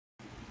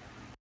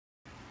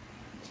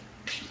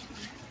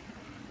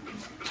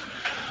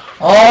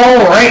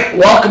All right,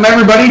 welcome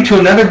everybody to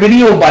another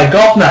video by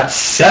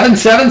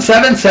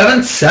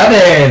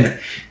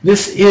GolfNut77777.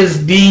 This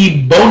is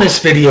the bonus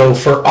video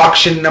for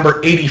auction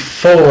number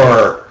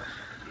 84.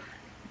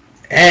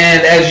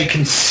 And as you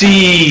can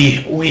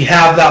see, we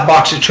have that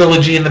box of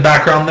Trilogy in the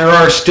background. There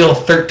are still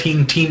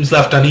 13 teams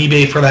left on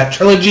eBay for that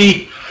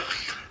Trilogy.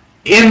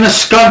 In the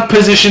skunk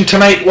position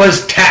tonight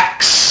was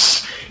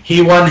Tex.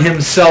 He won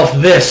himself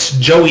this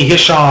Joey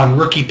Hishon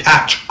rookie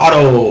patch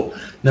auto,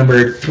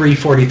 number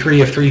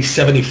 343 of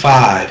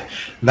 375.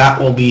 That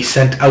will be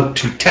sent out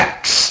to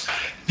Tex.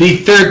 The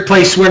third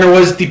place winner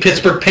was the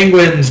Pittsburgh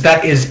Penguins.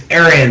 That is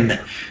Erin.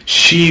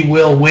 She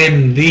will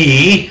win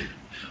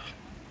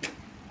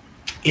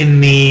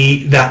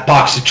that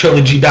box of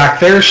Trilogy back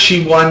there.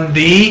 She won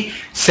the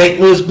St.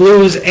 Louis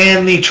Blues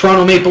and the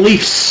Toronto Maple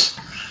Leafs.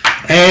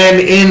 And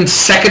in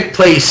second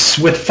place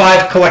with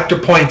 5 collector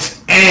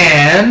points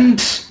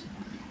and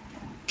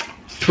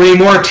 3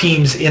 more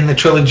teams in the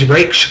Trilogy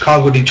break,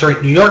 Chicago,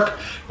 Detroit, New York,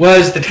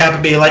 was the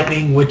Tampa Bay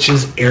Lightning, which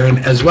is Aaron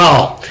as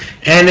well.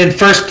 And in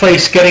first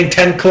place, getting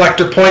 10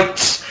 collector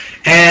points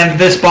and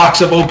this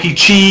box of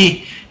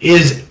OPC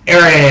is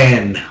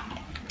Aaron.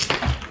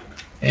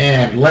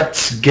 And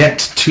let's get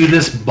to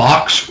this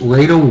box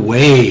right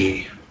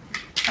away.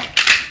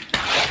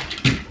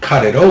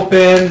 Cut it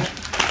open.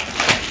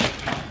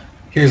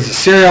 Here's the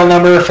serial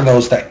number for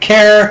those that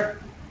care.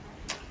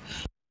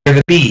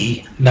 The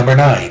B, number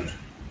 9.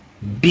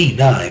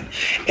 B9.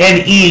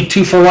 NE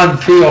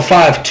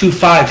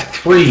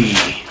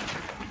 241305253.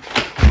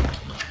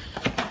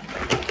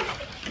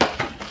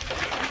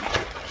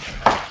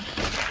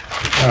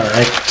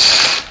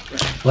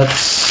 Alright.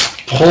 Let's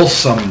pull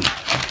some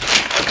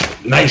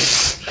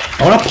nice.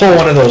 I want to pull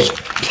one of those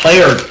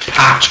player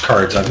patch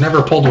cards. I've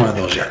never pulled one of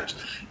those yet.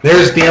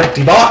 There's the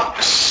empty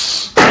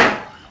box.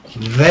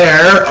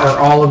 There are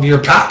all of your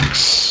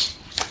packs.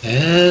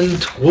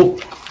 And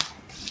whoop.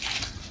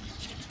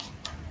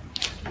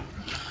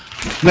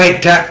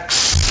 Night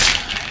Tex.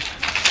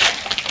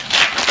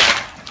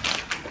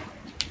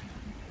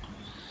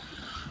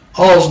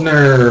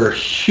 Alsner,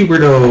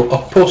 Huberto,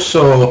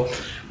 Oposo.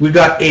 We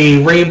got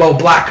a rainbow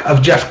black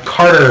of Jeff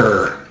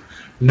Carter,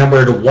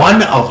 numbered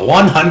 1 of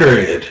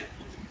 100.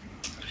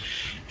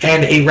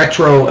 And a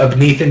retro of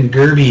Nathan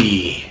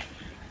Gerby.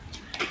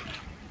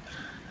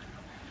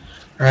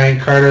 Ryan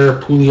Carter,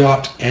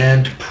 Pouliot,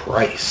 and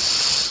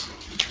Price.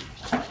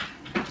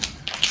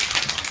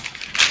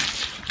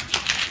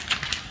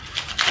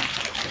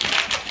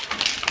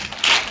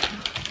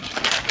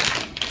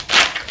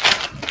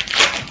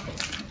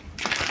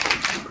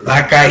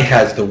 That guy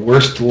has the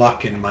worst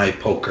luck in my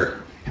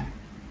poker.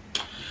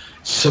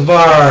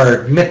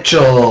 Savard,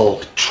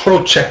 Mitchell,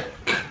 Trocheck,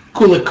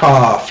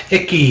 Kulikov,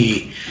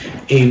 Hickey,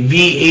 a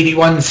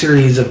V81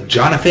 series of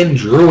Jonathan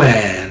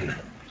Drouin,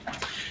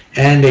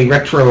 and a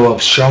retro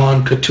of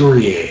Sean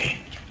Couturier.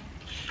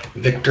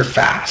 Victor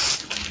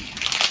Fast.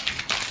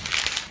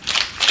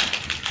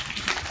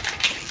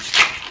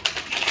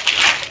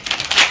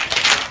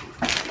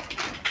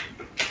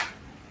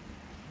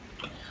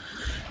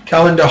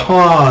 Calvin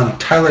DeHaan,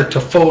 Tyler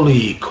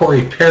Toffoli,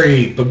 Corey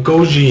Perry,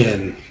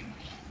 Bogosian,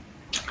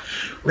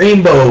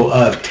 rainbow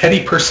of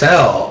Teddy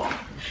Purcell,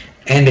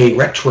 and a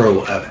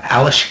retro of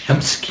Ales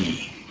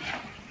Hemsky,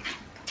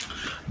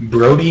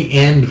 Brody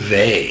and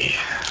Vey.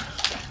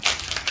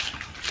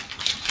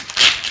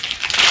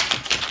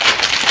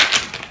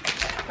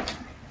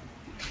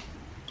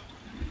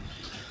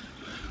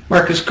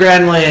 Marcus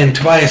Granlund,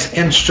 Tobias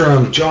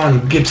Enstrom,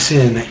 John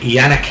Gibson,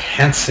 Yannick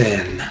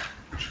Hansen,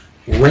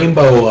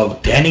 rainbow of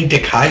Danny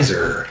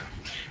DeKaiser,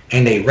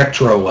 and a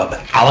retro of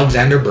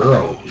Alexander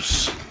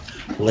Burrows,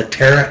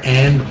 Laterra,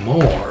 and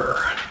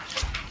more.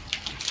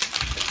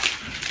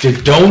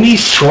 Did Domi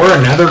score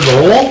another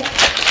goal?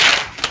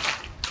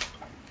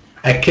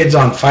 That kid's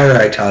on fire,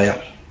 I tell you.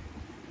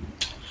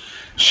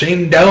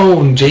 Shane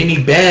Doan,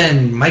 Jamie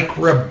Benn, Mike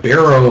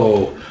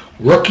Ribeiro,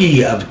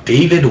 rookie of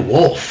David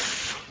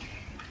Wolf,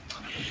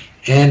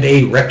 and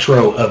a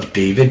retro of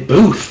David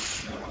Booth.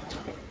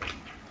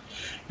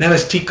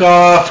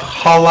 Nemestikov,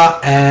 Hala,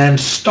 and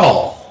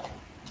Stahl.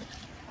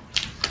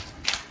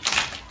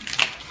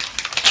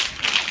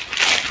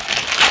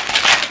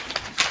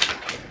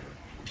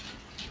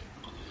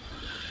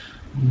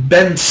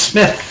 Ben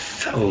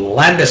Smith,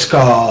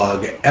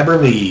 Landeskog,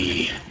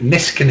 Eberle,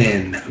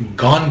 Niskanen,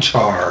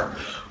 Gonchar,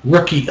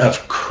 rookie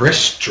of Chris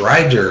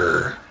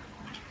Strider,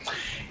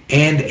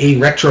 and a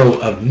retro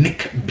of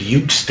Nick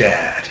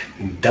Bjugstad,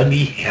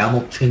 Dougie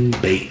Hamilton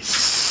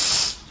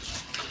base.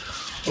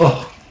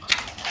 Oh.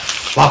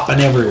 Flopping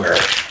everywhere.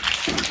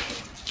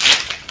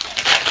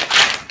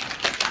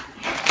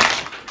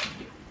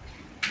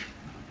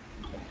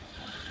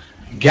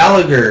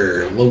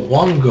 Gallagher,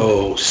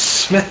 Luongo,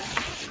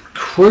 Smith,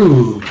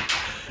 Krug,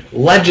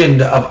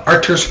 legend of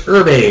Arturs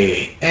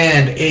Irbe,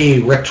 and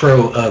a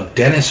retro of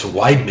Dennis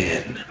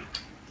Weidman,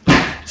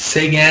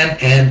 Sagan,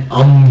 and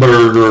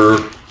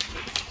Umberger.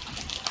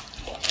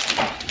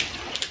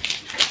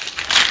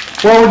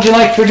 What would you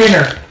like for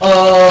dinner?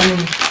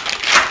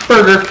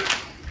 Burger.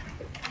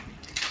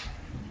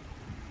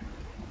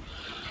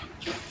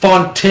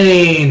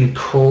 Fontaine,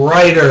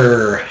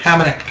 Kreider,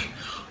 Hamonic,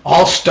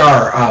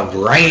 All-Star of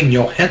Ryan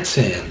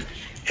Johansson,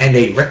 and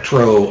a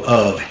retro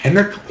of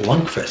Henrik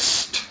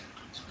Lundqvist.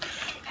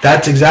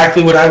 That's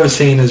exactly what I was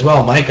saying as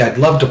well, Mike. I'd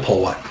love to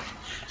pull one.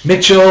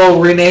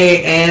 Mitchell,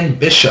 Rene, and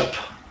Bishop.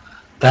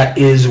 That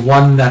is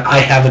one that I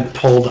haven't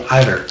pulled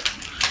either.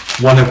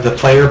 One of the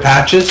player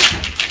patches.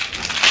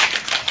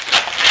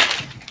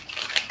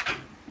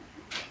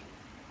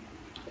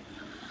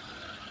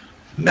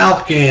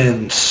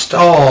 Malkin,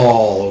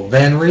 Stahl,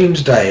 Van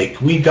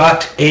Riemsdyk. We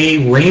got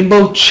a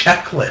rainbow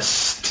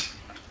checklist.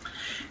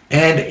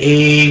 And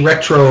a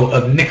retro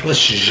of Nicholas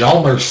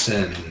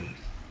Hjalmarsson.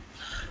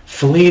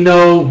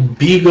 Foligno,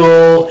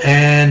 Beagle,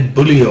 and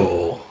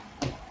Bulio.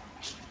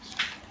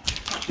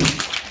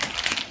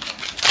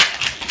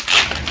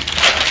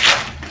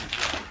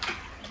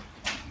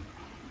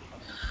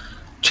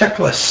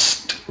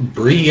 Checklist.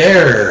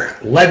 Briere,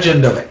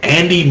 Legend of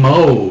Andy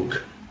Moog.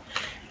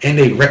 And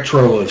a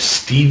retro of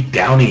Steve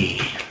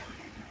Downey.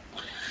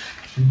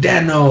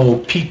 Dano,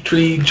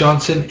 Petrie,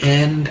 Johnson,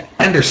 and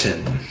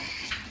Anderson.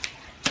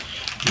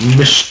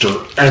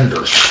 Mr.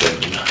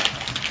 Anderson.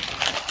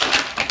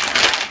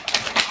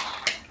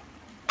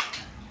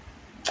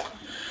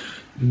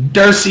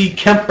 Darcy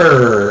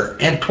Kemper,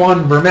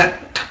 Antoine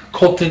Vermette,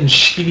 Colton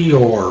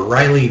Scheedior,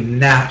 Riley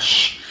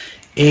Nash,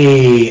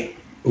 a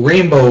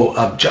rainbow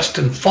of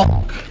Justin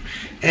Falk,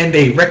 and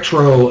a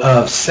retro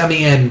of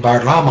Semyon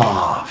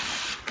Varlamov,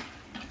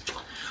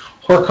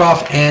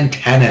 Horkoff, and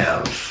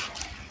Tanev.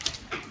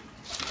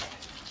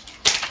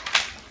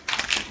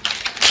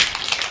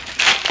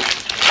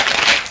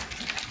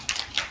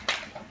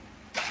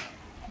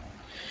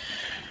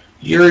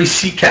 Yuri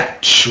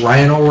Sikach,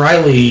 Ryan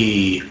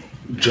O'Reilly,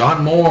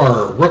 John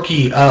Moore,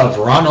 rookie of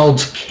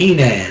Ronald's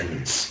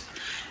Canaans,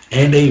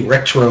 and a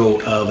retro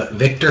of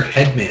Victor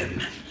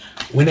Hedman,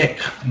 Winnick,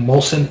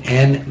 Molson,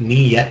 and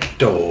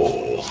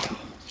Nieto.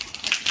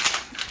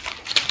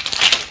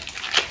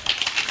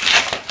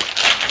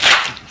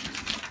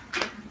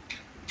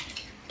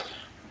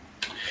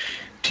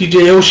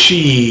 TJ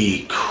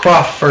Oshie,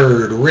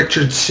 Crawford,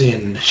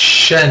 Richardson,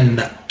 Shen,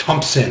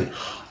 Thompson,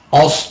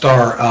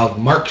 All-Star of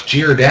Mark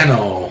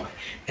Giordano,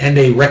 and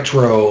a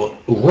retro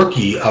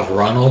rookie of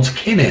Ronald's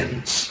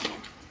Canaans.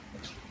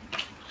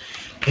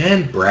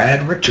 And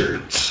Brad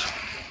Richards.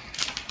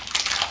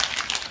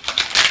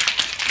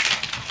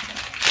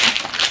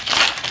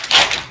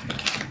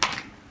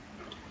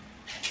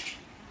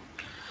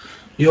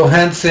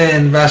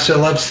 Johansson,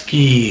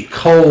 Vasilevsky,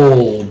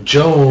 Cole,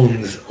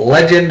 Jones,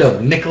 Legend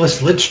of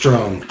Nicholas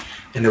Lidstrom,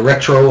 and a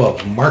retro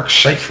of Mark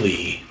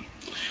Scheifele,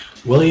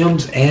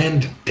 Williams,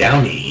 and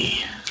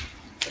Downey.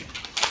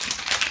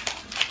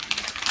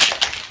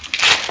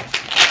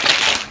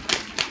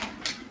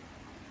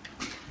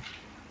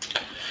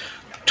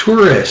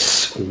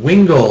 Turris,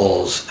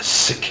 Wingles,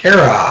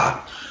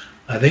 Sekera.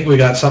 I think we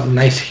got something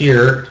nice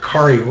here.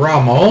 Kari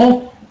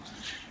Ramo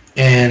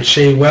and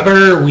Shea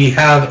Weber. We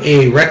have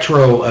a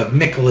retro of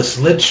Nicholas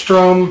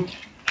Lidstrom.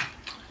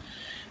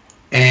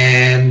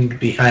 And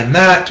behind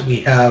that, we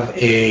have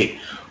a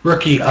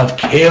rookie of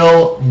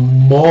Kale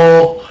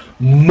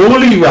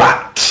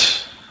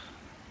Molirat.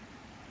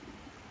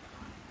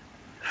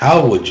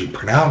 How would you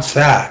pronounce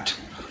that?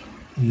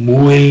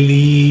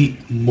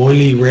 Molire?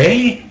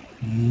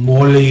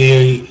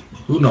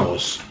 Who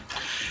knows?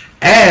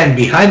 And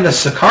behind the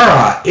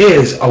Sakara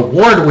is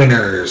award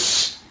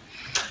winners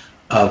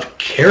of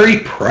Carey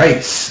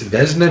Price,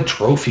 Vezina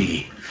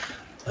Trophy.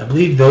 I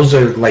believe those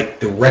are like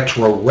the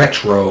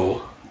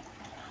retro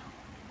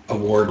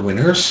award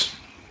winners.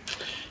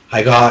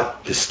 I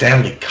got the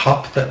Stanley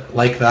Cup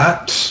like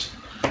that.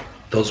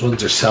 Those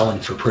ones are selling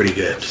for pretty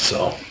good.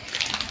 So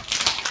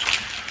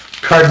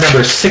card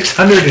number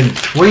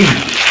 603.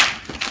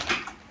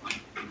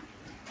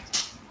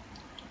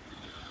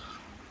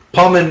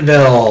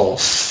 Pominville,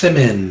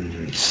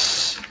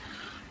 Simmons,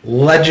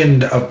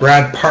 Legend of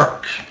Brad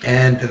Park,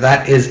 and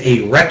that is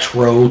a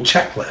retro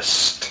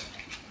checklist.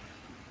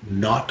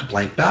 Not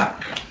blank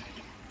back.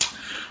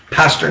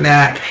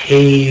 Pasternak,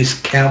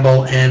 Hayes,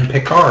 Campbell, and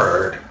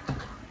Picard.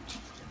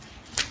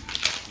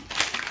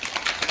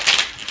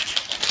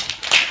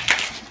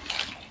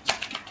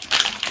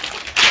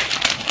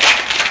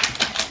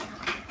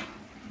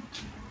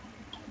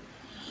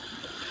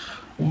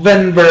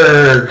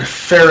 Venberg,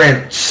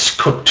 Ferentz,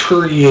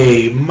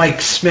 Couturier,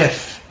 Mike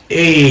Smith,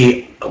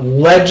 a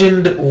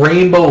Legend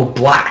Rainbow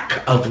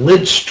Black of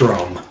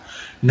Lidstrom,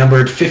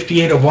 numbered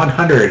 58 of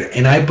 100.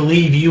 And I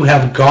believe you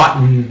have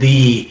gotten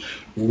the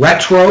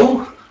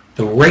retro,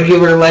 the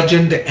regular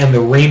Legend, and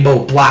the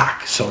Rainbow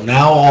Black. So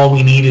now all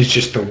we need is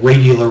just the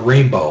regular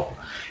Rainbow,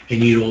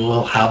 and you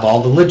will have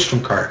all the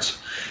Lidstrom cards.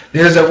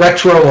 There's a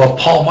retro of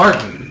Paul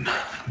Martin,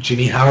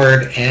 Jimmy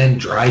Howard, and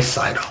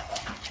Draisaitl.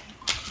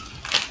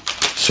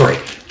 Sorry,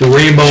 the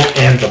rainbow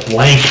and the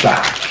blank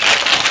back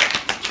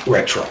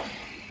retro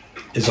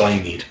is all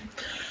you need.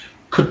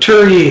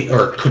 Couture,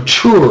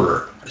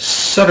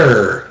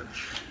 Sutter,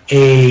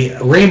 a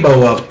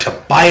rainbow of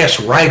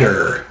Tobias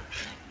Ryder,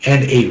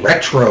 and a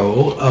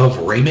retro of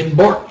Raymond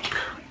Bourque.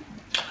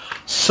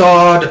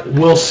 Saad,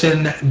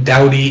 Wilson,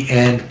 Doughty,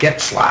 and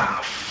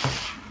Getzlaff.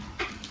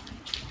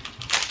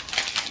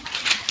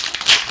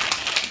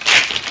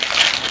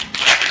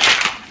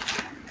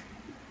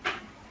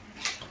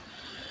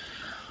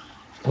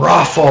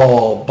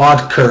 Raffle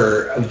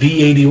Bodker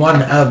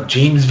V81 of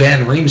James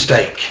Van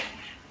Riemsdyk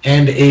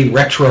and a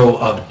retro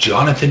of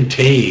Jonathan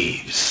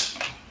Toews.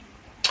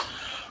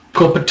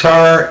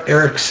 Kopitar,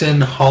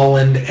 Eriksson,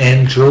 Holland,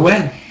 and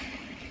Drouin.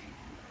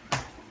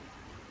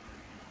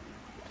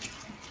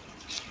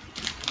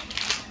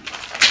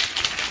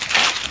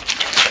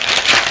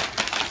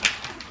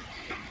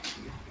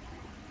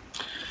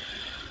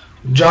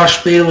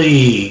 Josh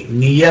Bailey,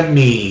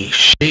 Niemi,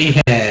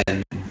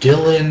 Shahan,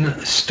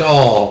 Dylan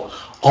Stahl,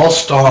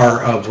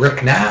 All-Star of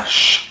Rick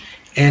Nash,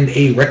 and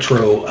a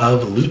retro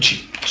of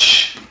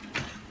Lucic.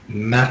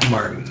 Matt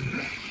Martin.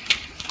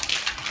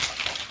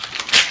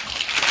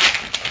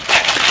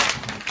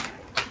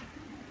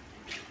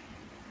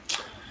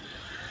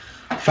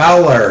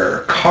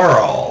 Fowler,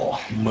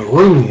 Carl,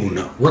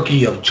 Maroon,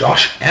 rookie of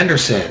Josh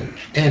Anderson,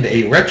 and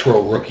a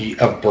retro rookie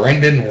of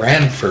Brandon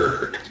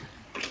Ranford.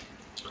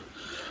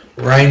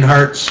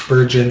 Reinhardt,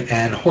 Spurgeon,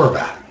 and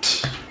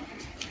Horvat.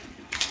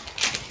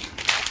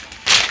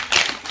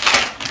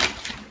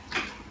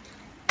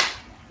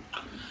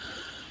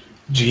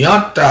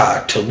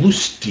 Gianta,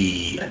 Toulouse,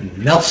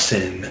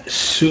 Nelson,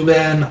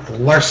 Subban,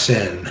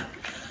 Larson,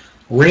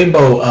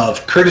 rainbow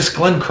of Curtis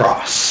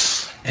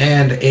Glencross,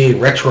 and a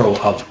retro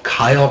of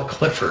Kyle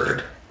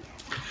Clifford.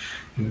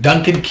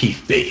 Duncan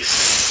Keith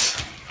base.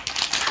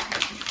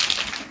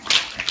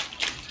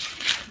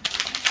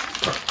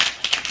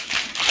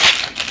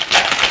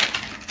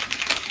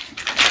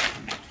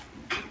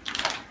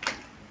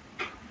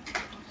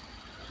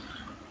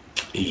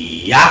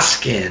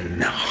 Yaskin,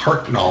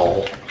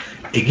 Hartnell,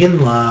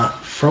 Iginla,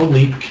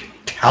 Frolik,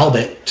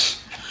 Talbot,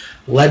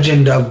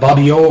 legend of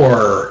Bobby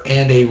Orr,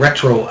 and a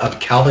retro of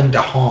Calvin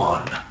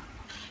DeHaan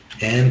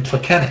and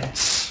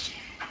Placanitz.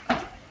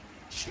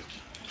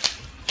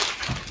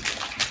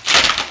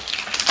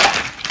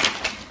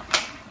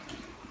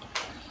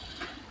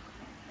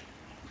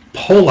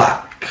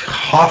 Polak,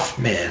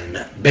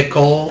 Hoffman,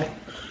 Bickle,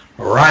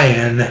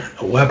 Ryan,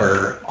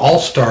 Weber,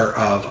 All-Star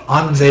of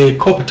Anze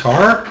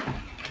Kopitar,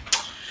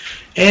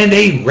 and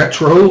a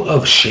retro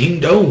of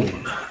Shane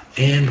Doan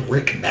and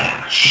Rick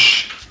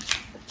Nash.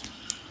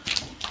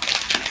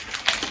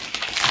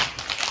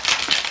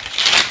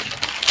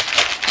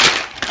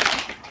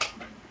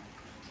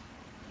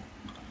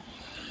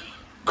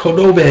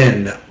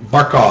 Kodobin,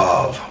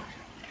 Barkov,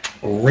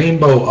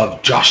 rainbow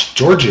of Josh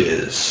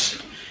Georges,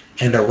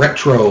 and a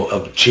retro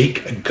of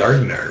Jake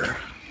Gardner.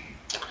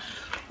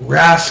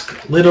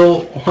 Rask,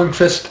 Little,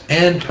 Hornqvist,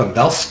 and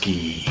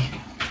Pavelski.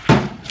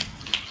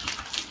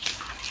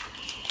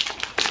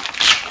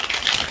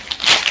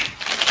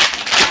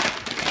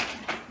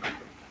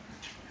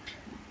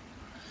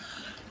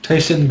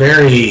 Tyson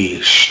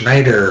Berry,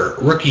 Schneider,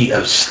 rookie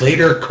of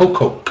Slater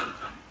Kokok,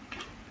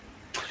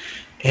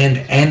 and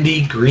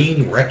Andy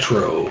Green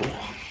retro.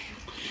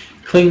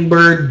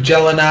 Klingberg,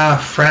 Jelena,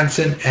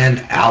 Franson,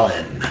 and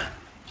Allen.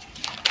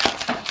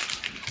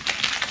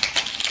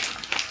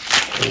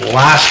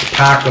 Last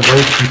pack of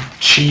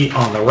OPC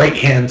on the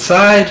right-hand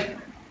side.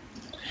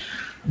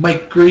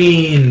 Mike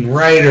Green,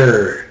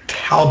 Ryder,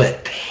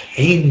 Talbot,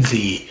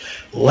 Hainsey,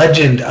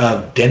 legend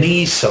of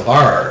Denis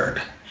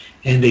Savard,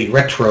 and a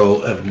retro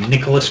of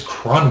Nicholas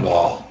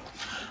Kronwall,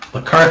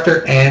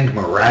 MacArthur, and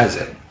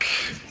Mrazek.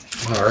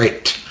 All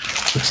right,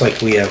 looks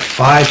like we have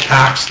 5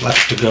 packs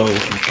left to go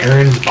in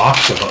Aaron's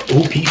box of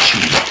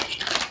OPC.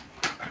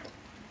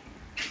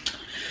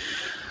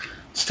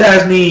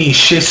 Stasny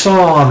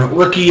Chasson,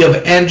 rookie of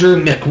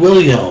Andrew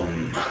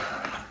McWilliam,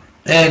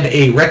 and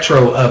a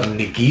retro of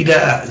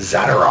Nikita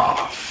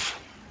Zadorov.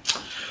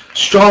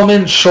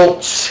 Strawman,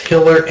 Schultz,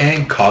 Hiller,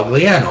 and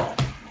Cogliano.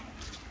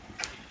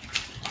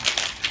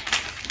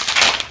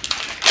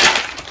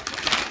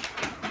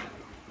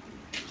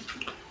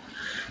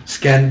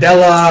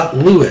 Scandella,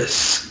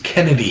 Lewis,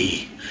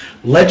 Kennedy,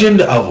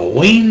 legend of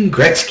Wayne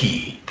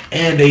Gretzky,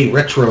 and a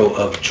retro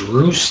of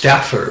Drew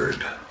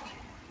Stafford.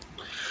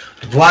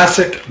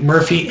 Vlasic,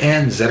 Murphy,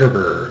 and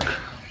Zetterberg.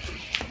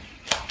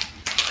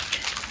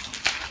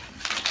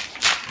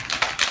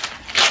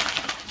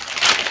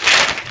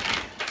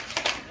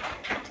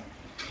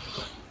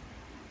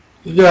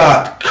 We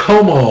got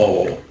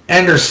Como,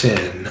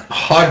 Anderson,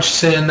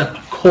 Hodgson,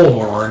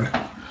 Colhorn,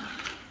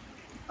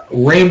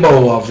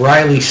 rainbow of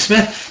Riley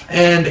Smith,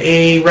 and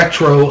a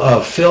retro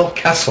of Phil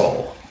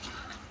Kessel,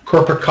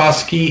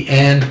 Korpikoski,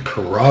 and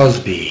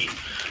Crosby.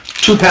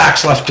 2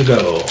 packs left to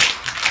go.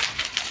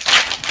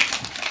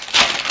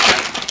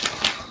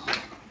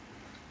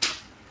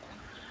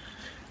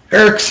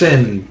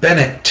 Eriksson,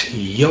 Bennett,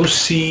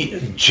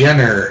 Yossi,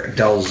 Jenner,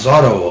 Del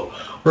Zotto,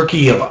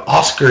 rookie of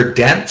Oscar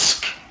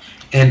Dansk,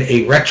 and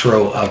a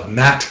retro of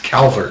Matt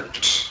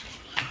Calvert.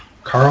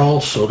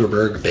 Carl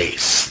Soderberg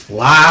base.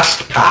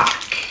 Last pack.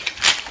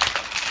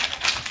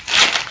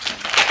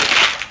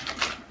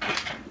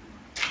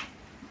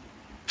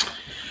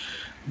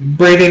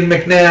 Braden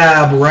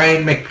McNabb,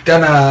 Ryan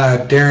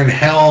McDonough, Darren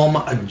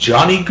Helm,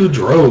 Johnny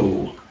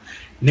Gaudreau,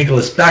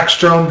 Nicholas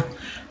Backstrom,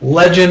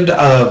 legend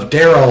of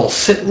Daryl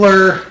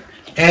Sittler,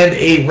 and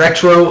a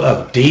retro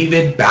of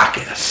David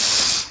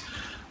Backus.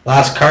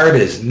 Last card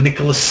is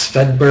Nicholas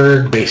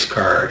Svedberg base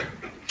card.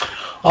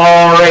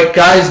 Alright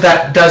guys,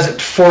 that does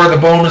it for the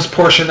bonus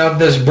portion of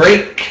this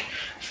break.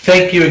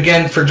 Thank you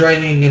again for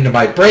joining into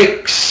my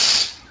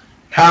breaks.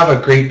 Have a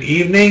great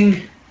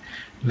evening.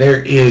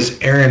 There is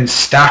Aaron's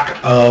stack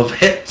of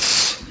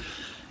hits.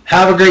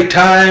 Have a great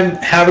time,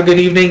 have a good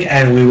evening,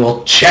 and we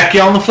will check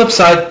you on the flip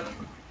side.